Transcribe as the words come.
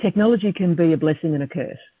Technology can be a blessing and a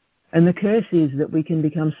curse. And the curse is that we can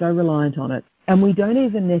become so reliant on it, and we don't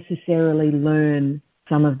even necessarily learn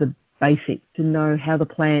some of the basics to know how the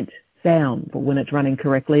plant sounds when it's running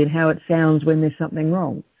correctly and how it sounds when there's something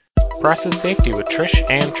wrong. Process Safety with Trish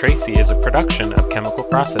and Tracy is a production of Chemical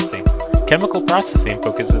Processing. Chemical Processing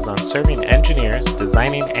focuses on serving engineers,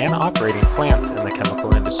 designing, and operating plants in the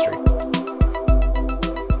chemical industry.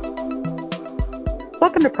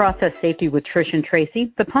 Welcome to Process Safety with Trish and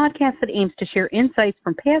Tracy, the podcast that aims to share insights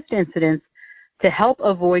from past incidents to help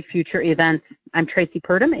avoid future events. I'm Tracy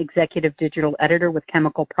Purdom, Executive Digital Editor with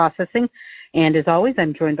Chemical Processing, and as always,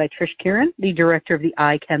 I'm joined by Trish Kieran, the Director of the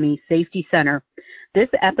iChemie Safety Center. This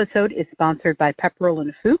episode is sponsored by Pepperl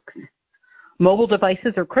 & Fuchs. Mobile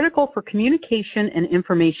devices are critical for communication and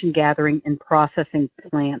information gathering in processing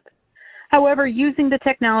plants. However, using the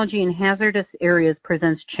technology in hazardous areas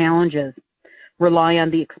presents challenges. Rely on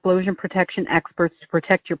the explosion protection experts to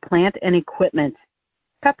protect your plant and equipment.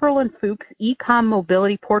 Pepperl & Fuchs' e-com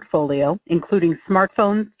mobility portfolio, including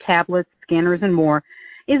smartphones, tablets, scanners, and more,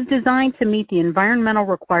 is designed to meet the environmental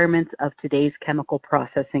requirements of today's chemical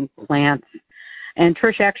processing plants. And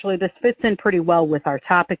Trish, actually, this fits in pretty well with our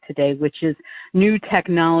topic today, which is new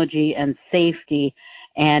technology and safety.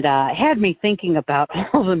 And had me thinking about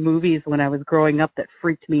all the movies when I was growing up that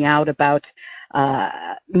freaked me out about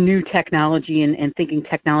new technology and thinking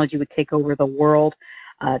technology would take over the world.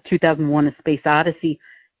 2001: A Space Odyssey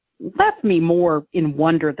left me more in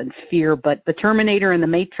wonder than fear, but The Terminator and The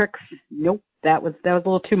Matrix, nope, that was a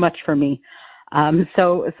little too much for me.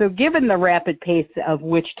 So given the rapid pace of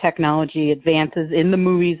which technology advances in the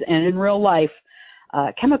movies and in real life,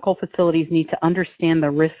 chemical facilities need to understand the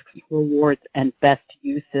risks, rewards, and best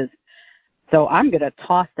uses. So I'm going to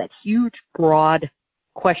toss that huge, broad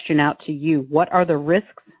question out to you. What are the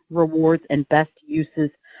risks, rewards, and best uses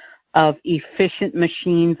of efficient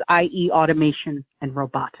machines, i.e. automation and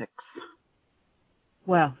robotics?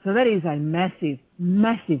 Wow, so that is a massive,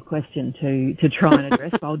 massive question to try and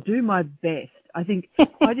address. I'll do my best. I think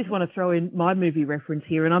I just want to throw in my movie reference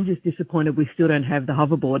here, and I'm just disappointed we still don't have the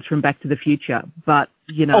hoverboards from Back to the Future. But,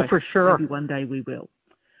 you know, for sure. Maybe one day we will.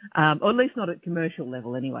 Or at least not at commercial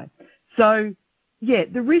level anyway. So, yeah,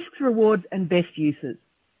 the risks, rewards, and best uses.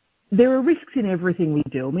 There are risks in everything we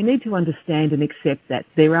do, and we need to understand and accept that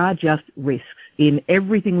there are just risks in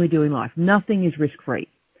everything we do in life. Nothing is risk-free.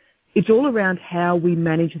 It's all around how we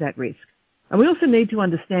manage that risk. And we also need to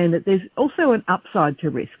understand that there's also an upside to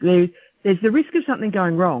risk. There's the risk of something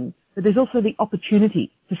going wrong, but there's also the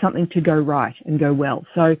opportunity for something to go right and go well.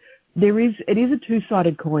 So it is a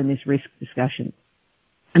two-sided coin, this risk discussion.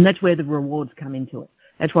 And that's where the rewards come into it.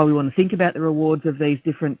 That's why we want to think about the rewards of these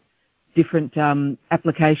different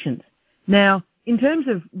applications. Now, in terms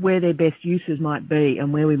of where their best uses might be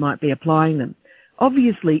and where we might be applying them,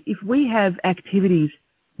 obviously, if we have activities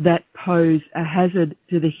that pose a hazard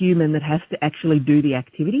to the human that has to actually do the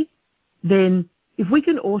activity, then if we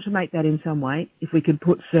can automate that in some way, if we can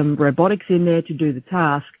put some robotics in there to do the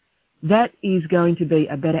task, that is going to be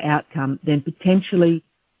a better outcome than potentially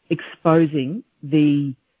exposing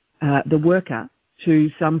the worker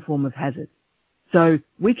to some form of hazard. So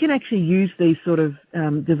we can actually use these sort of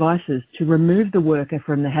devices to remove the worker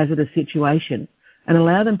from the hazardous situation and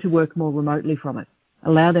allow them to work more remotely from it,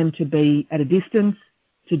 allow them to be at a distance,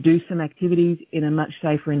 to do some activities in a much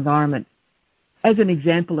safer environment. As an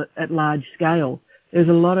example, at large scale, there's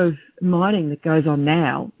a lot of mining that goes on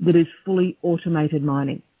now that is fully automated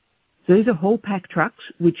mining. So these are haul pack trucks,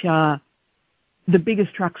 which are the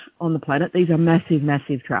biggest trucks on the planet. These are massive,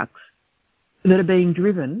 massive trucks that are being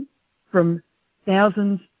driven from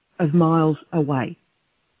thousands of miles away.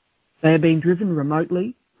 They are being driven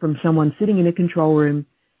remotely from someone sitting in a control room,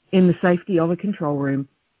 in the safety of a control room,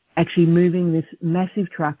 actually moving this massive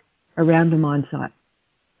truck around a mine site.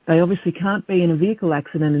 They obviously can't be in a vehicle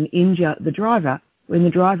accident and injure the driver when the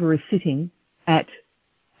driver is sitting at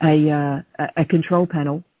a control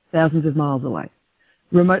panel thousands of miles away.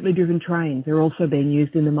 Remotely driven trains are also being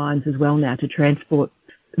used in the mines as well now to transport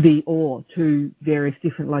the ore to various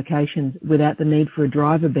different locations without the need for a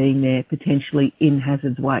driver being there potentially in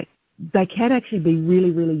hazard's way. They can actually be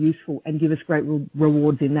really, really useful and give us great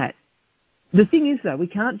rewards in that. The thing is, though,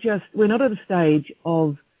 we're not at a stage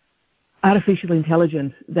of artificial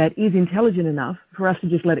intelligence that is intelligent enough for us to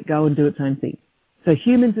just let it go and do its own thing. So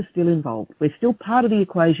humans are still involved. We're still part of the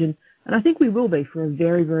equation, and I think we will be for a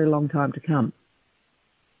very, very long time to come.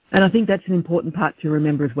 And I think that's an important part to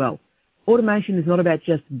remember as well. Automation is not about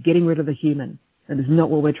just getting rid of the human. That is not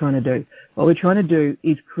what we're trying to do. What we're trying to do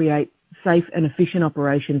is create safe and efficient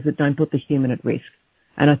operations that don't put the human at risk.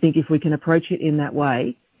 And I think if we can approach it in that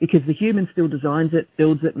way, because the human still designs it,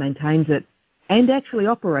 builds it, maintains it, and actually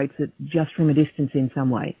operates it just from a distance in some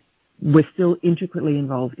way. We're still intricately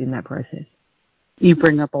involved in that process. You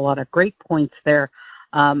bring up a lot of great points there,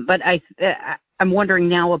 but I'm wondering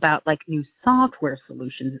now about like new software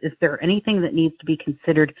solutions. Is there anything that needs to be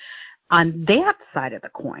considered on that side of the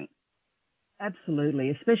coin? Absolutely,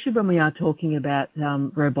 especially when we are talking about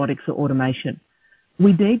robotics or automation.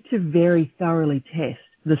 We need to very thoroughly test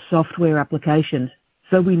the software applications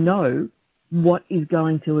so we know what is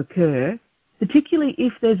going to occur, particularly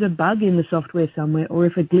if there's a bug in the software somewhere or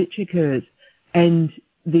if a glitch occurs and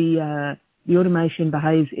the automation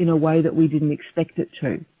behaves in a way that we didn't expect it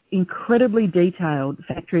to. Incredibly detailed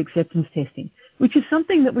factory acceptance testing, which is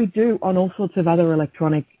something that we do on all sorts of other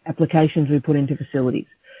electronic applications we put into facilities.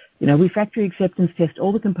 You know, we factory acceptance test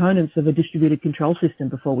all the components of a distributed control system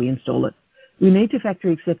before we install it. We need to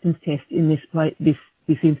factory acceptance test in this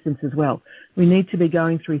instance as well. We need to be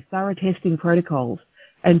going through thorough testing protocols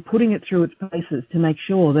and putting it through its paces to make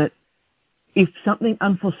sure that if something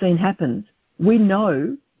unforeseen happens, we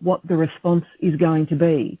know what the response is going to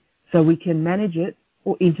be so we can manage it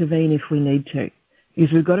or intervene if we need to.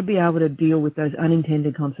 Because we've got to be able to deal with those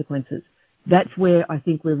unintended consequences. That's where I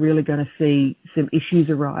think we're really going to see some issues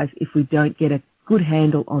arise if we don't get a good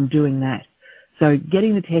handle on doing that. So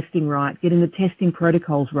getting the testing right, getting the testing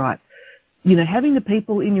protocols right, you know, having the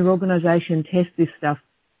people in your organization test this stuff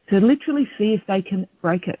to literally see if they can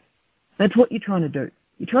break it. That's what you're trying to do.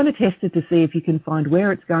 You're trying to test it to see if you can find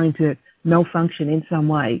where it's going to malfunction in some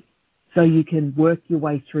way so you can work your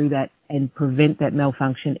way through that and prevent that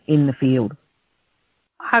malfunction in the field.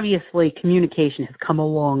 Obviously, communication has come a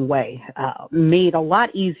long way, made a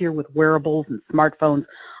lot easier with wearables and smartphones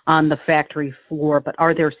on the factory floor, but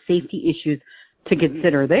are there safety issues to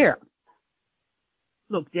consider there?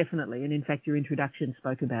 Look, definitely, and in fact your introduction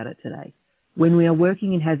spoke about it today. When we are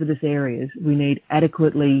working in hazardous areas, we need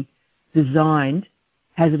adequately designed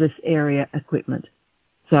hazardous area equipment.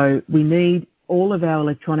 So we need all of our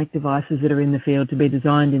electronic devices that are in the field to be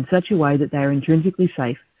designed in such a way that they are intrinsically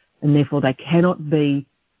safe and therefore they cannot be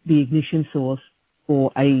the ignition source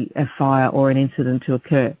for a fire or an incident to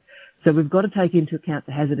occur. So we've got to take into account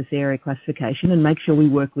the hazardous area classification and make sure we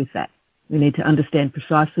work with that. We need to understand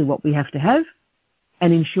precisely what we have to have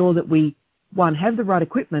and ensure that we, one, have the right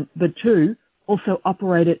equipment, but two, also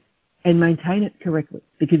operate it and maintain it correctly.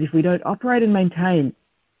 Because if we don't operate and maintain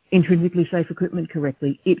intrinsically safe equipment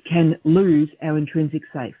correctly, it can lose our intrinsic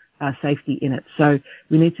safety in it. So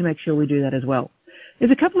we need to make sure we do that as well.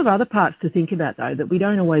 There's a couple of other parts to think about, though, that we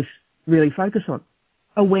don't always really focus on.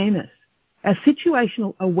 Awareness. Our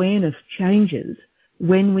situational awareness changes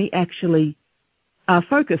when we actually are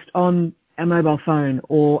focused on our mobile phone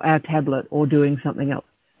or our tablet or doing something else.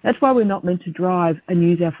 That's why we're not meant to drive and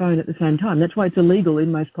use our phone at the same time. That's why it's illegal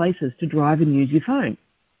in most places to drive and use your phone.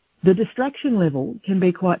 The distraction level can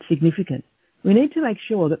be quite significant. We need to make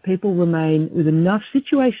sure that people remain with enough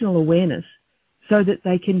situational awareness so that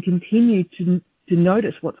they can continue to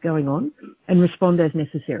notice what's going on and respond as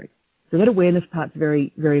necessary. So that awareness part's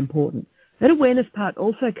very, very important. That awareness part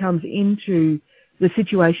also comes into the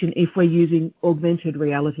situation if we're using augmented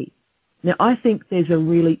reality. Now, I think there's a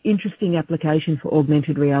really interesting application for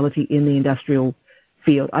augmented reality in the industrial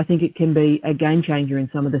field. I think it can be a game changer in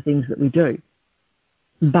some of the things that we do.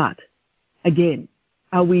 But, again,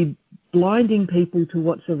 are we blinding people to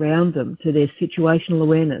what's around them, to their situational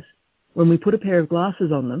awareness, when we put a pair of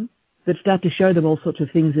glasses on them that start to show them all sorts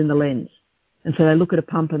of things in the lens? And so they look at a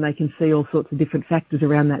pump and they can see all sorts of different factors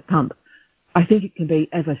around that pump. I think it can be,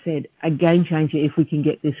 as I said, a game changer if we can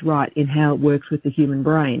get this right in how it works with the human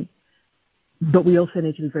brain. But we also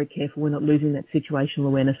need to be very careful we're not losing that situational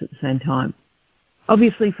awareness at the same time.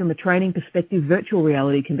 Obviously, from a training perspective, virtual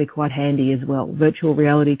reality can be quite handy as well. Virtual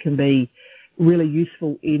reality can be really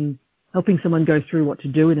useful in helping someone go through what to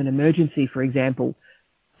do in an emergency, for example.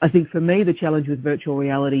 I think for me the challenge with virtual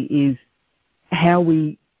reality is how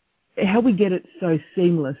we get it so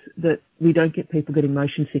seamless that we don't get people getting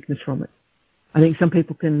motion sickness from it. I think some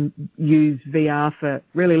people can use VR for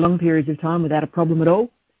really long periods of time without a problem at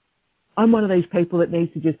all. I'm one of these people that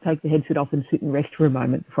needs to just take the headset off and sit and rest for a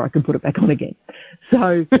moment before I can put it back on again.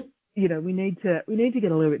 So, you know, we need to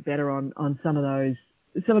get a little bit better on some of those,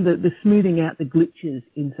 some of the smoothing out the glitches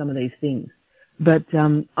in some of these things. But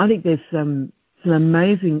I think there's some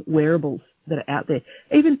amazing wearables that are out there.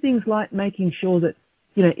 Even things like making sure that,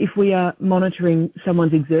 you know, if we are monitoring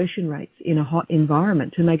someone's exertion rates in a hot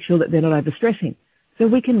environment to make sure that they're not overstressing, so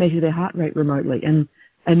we can measure their heart rate remotely and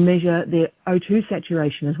measure their O2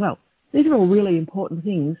 saturation as well. These are all really important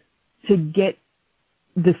things to get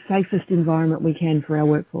the safest environment we can for our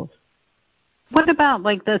workforce. What about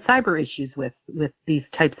like the cyber issues with these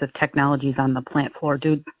types of technologies on the plant floor?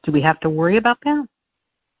 Do we have to worry about that?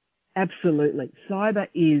 Absolutely. Cyber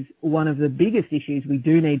is one of the biggest issues we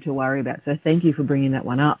do need to worry about. So thank you for bringing that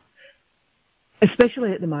one up.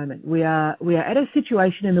 Especially at the moment, we are at a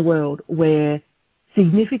situation in the world where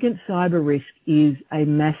significant cyber risk is a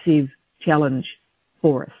massive challenge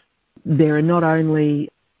for us. There are not only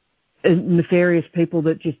nefarious people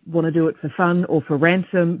that just want to do it for fun or for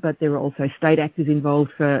ransom, but there are also state actors involved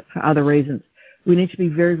for other reasons. We need to be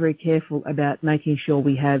very, very careful about making sure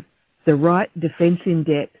we have the right defense in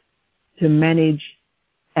depth to manage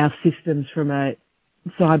our systems from a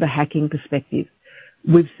cyber hacking perspective.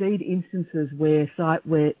 We've seen instances where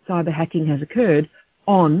cyber hacking has occurred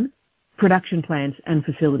on production plants and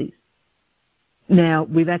facilities. Now,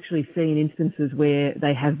 we've actually seen instances where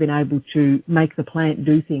they have been able to make the plant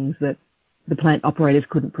do things that the plant operators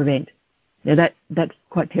couldn't prevent. Now, that's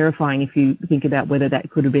quite terrifying if you think about whether that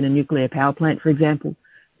could have been a nuclear power plant, for example.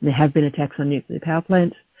 There have been attacks on nuclear power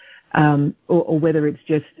plants, or whether it's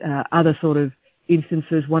just other sort of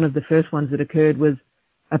instances. One of the first ones that occurred was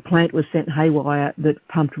a plant was sent haywire that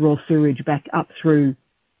pumped raw sewage back up through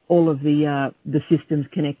all of the systems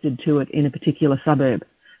connected to it in a particular suburb.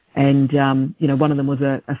 And, one of them was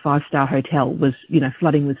a 5-star hotel was,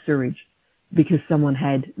 flooding with sewage because someone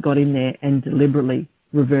had got in there and deliberately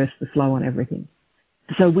reversed the flow on everything.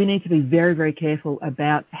 So we need to be very, very careful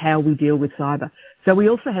about how we deal with cyber. So we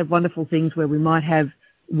also have wonderful things where we might have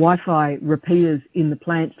Wi-Fi repeaters in the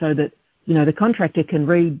plant so that, the contractor can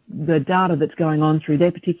read the data that's going on through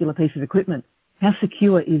their particular piece of equipment. How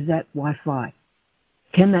secure is that Wi-Fi?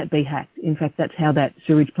 Can that be hacked? In fact, that's how that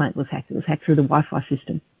sewage plant was hacked. It was hacked through the Wi-Fi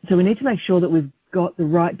system. So we need to make sure that we've got the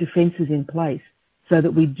right defences in place so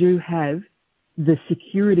that we do have the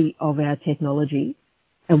security of our technology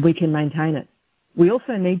and we can maintain it. We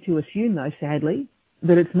also need to assume, though, sadly,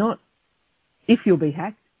 that it's not if you'll be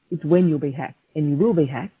hacked, it's when you'll be hacked, and you will be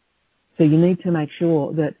hacked. So you need to make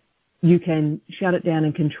sure that you can shut it down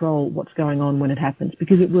and control what's going on when it happens,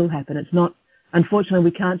 because it will happen. It's not, unfortunately,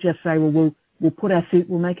 we can't just say, well,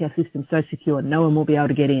 we'll make our system so secure no one will be able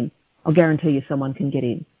to get in. I'll guarantee you someone can get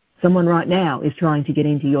in. Someone right now is trying to get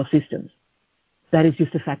into your systems. That is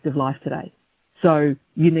just a fact of life today. So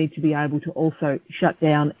you need to be able to also shut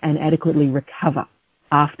down and adequately recover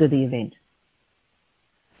after the event.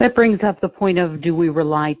 That brings up the point of, do we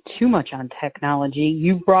rely too much on technology?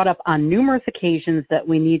 You brought up on numerous occasions that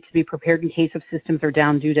we need to be prepared in case of systems are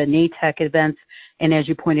down due to NATEC events, and as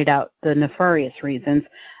you pointed out, the nefarious reasons.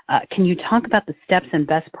 Can you talk about the steps and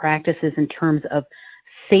best practices in terms of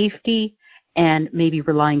safety and maybe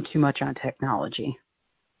relying too much on technology?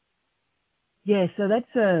 Yeah, so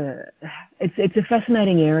it's a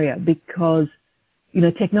fascinating area because,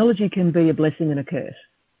 technology can be a blessing and a curse.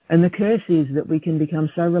 And the curse is that we can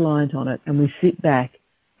become so reliant on it and we sit back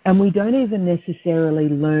and we don't even necessarily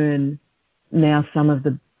learn now some of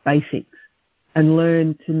the basics and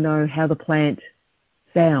learn to know how the plant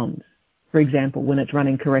sounds, for example, when it's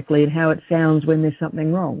running correctly, and how it sounds when there's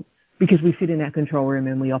something wrong, because we sit in our control room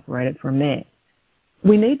and we operate it from there.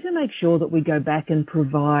 We need to make sure that we go back and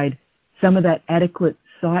provide some of that adequate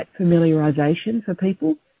site familiarization for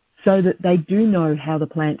people so that they do know how the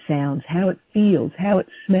plant sounds, how it feels, how it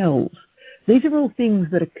smells. These are all things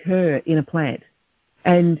that occur in a plant.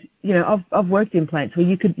 And, I've worked in plants where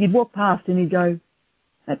you'd walk past and you'd go,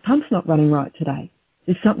 that pump's not running right today.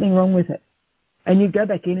 There's something wrong with it. And you'd go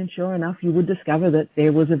back in and sure enough, you would discover that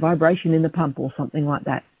there was a vibration in the pump or something like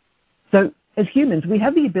that. So as humans, we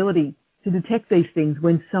have the ability to detect these things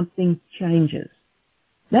when something changes.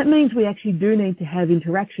 That means we actually do need to have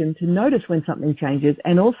interaction to notice when something changes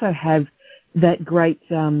and also have that great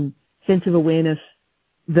sense of awareness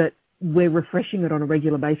that we're refreshing it on a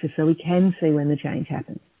regular basis so we can see when the change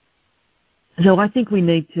happens. So I think we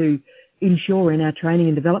need to ensure in our training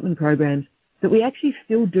and development programs that we actually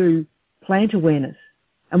still do plant awareness,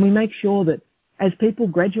 and we make sure that as people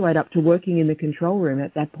graduate up to working in the control room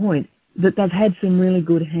at that point, that they've had some really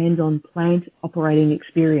good hands-on plant operating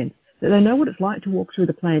experience, that they know what it's like to walk through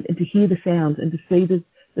the plant and to hear the sounds and to see the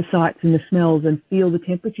sights and the smells and feel the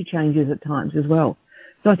temperature changes at times as well.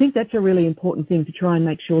 So I think that's a really important thing to try and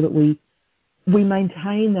make sure that we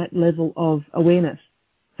maintain that level of awareness.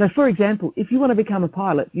 So, for example, if you want to become a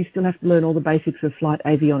pilot, you still have to learn all the basics of flight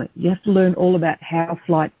avionics. You have to learn all about how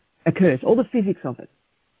flight occurs, all the physics of it.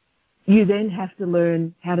 You then have to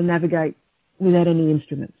learn how to navigate without any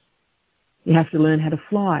instruments. You have to learn how to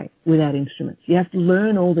fly without instruments. You have to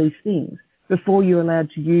learn all these things before you're allowed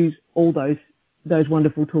to use all those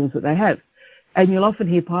wonderful tools that they have. And you'll often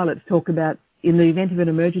hear pilots talk about, in the event of an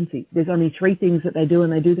emergency, there's only 3 things that they do,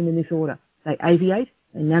 and they do them in this order. they aviate,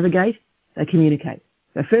 they navigate, they communicate.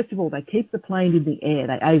 So first of all, they keep the plane in the air,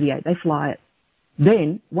 they aviate, they fly it.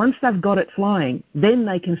 Then, once they've got it flying, then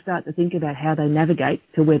they can start to think about how they navigate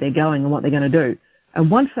to where they're going and what they're going to do.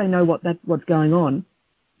 And once they know what's going on,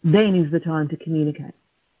 then is the time to communicate.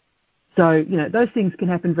 So, those things can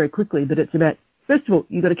happen very quickly, but it's about, first of all,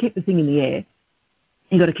 you've got to keep the thing in the air.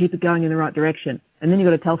 You've got to keep it going in the right direction. And then you've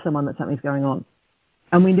got to tell someone that something's going on.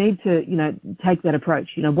 And we need to, take that approach.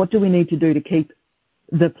 What do we need to do to keep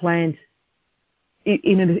the plant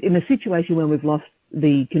in a situation when we've lost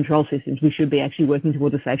the control systems? We should be actually working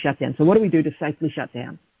towards a safe shutdown. So what do we do to safely shut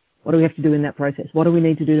down? What do we have to do in that process? What do we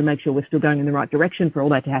need to do to make sure we're still going in the right direction for all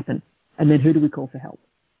that to happen? And then who do we call for help?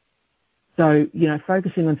 So,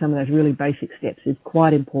 focusing on some of those really basic steps is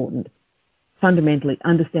quite important. Fundamentally,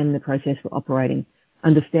 understanding the process for operating,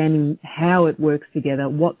 understanding how it works together,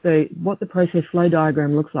 what the process flow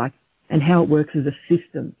diagram looks like, and how it works as a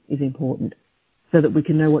system is important, so that we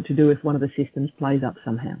can know what to do if one of the systems plays up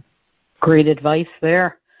somehow. Great advice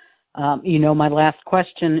there. My last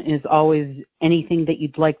question is always anything that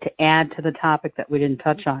you'd like to add to the topic that we didn't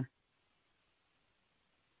touch on.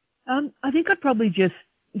 I think I'd probably just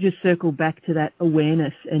circle back to that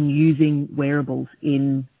awareness and using wearables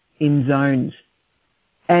in zones.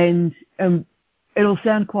 And it'll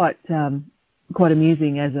sound quite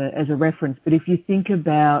amusing as a reference, but if you think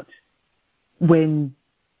about when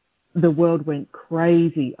the world went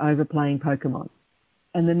crazy over playing Pokemon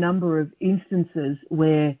and the number of instances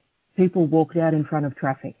where people walked out in front of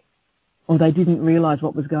traffic or they didn't realize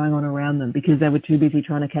what was going on around them because they were too busy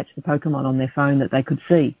trying to catch the Pokemon on their phone that they could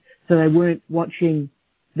see. So they weren't watching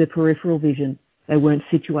the peripheral vision. They weren't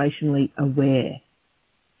situationally aware.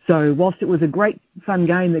 So whilst it was a great fun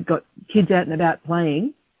game that got kids out and about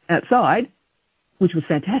playing outside, which was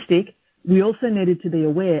fantastic, we also needed to be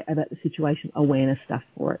aware about the situation awareness stuff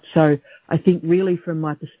for it. So I think really from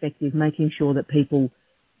my perspective, making sure that people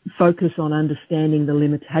focus on understanding the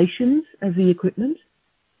limitations of the equipment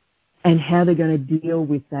and how they're going to deal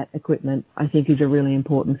with that equipment, I think is a really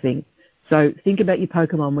important thing. So think about your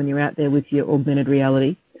Pokemon when you're out there with your augmented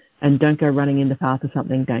reality and don't go running in the path of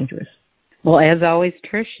something dangerous. Well, as always,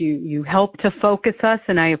 Trish, you help to focus us,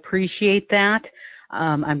 and I appreciate that.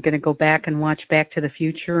 I'm going to go back and watch Back to the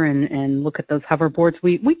Future and look at those hoverboards.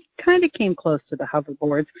 We kind of came close to the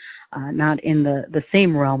hoverboards, not in the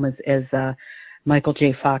same realm as Michael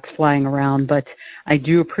J. Fox flying around, but I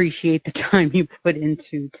do appreciate the time you put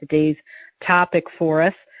into today's topic for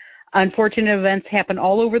us. Unfortunate events happen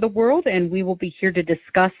all over the world, and we will be here to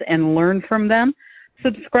discuss and learn from them.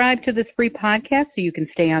 Subscribe to this free podcast so you can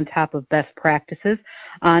stay on top of best practices.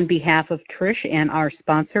 On behalf of Trish and our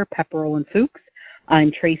sponsor, Pepperell & Fuchs,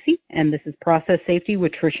 I'm Tracy, and this is Process Safety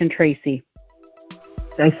with Trish and Tracy.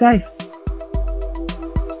 Stay safe.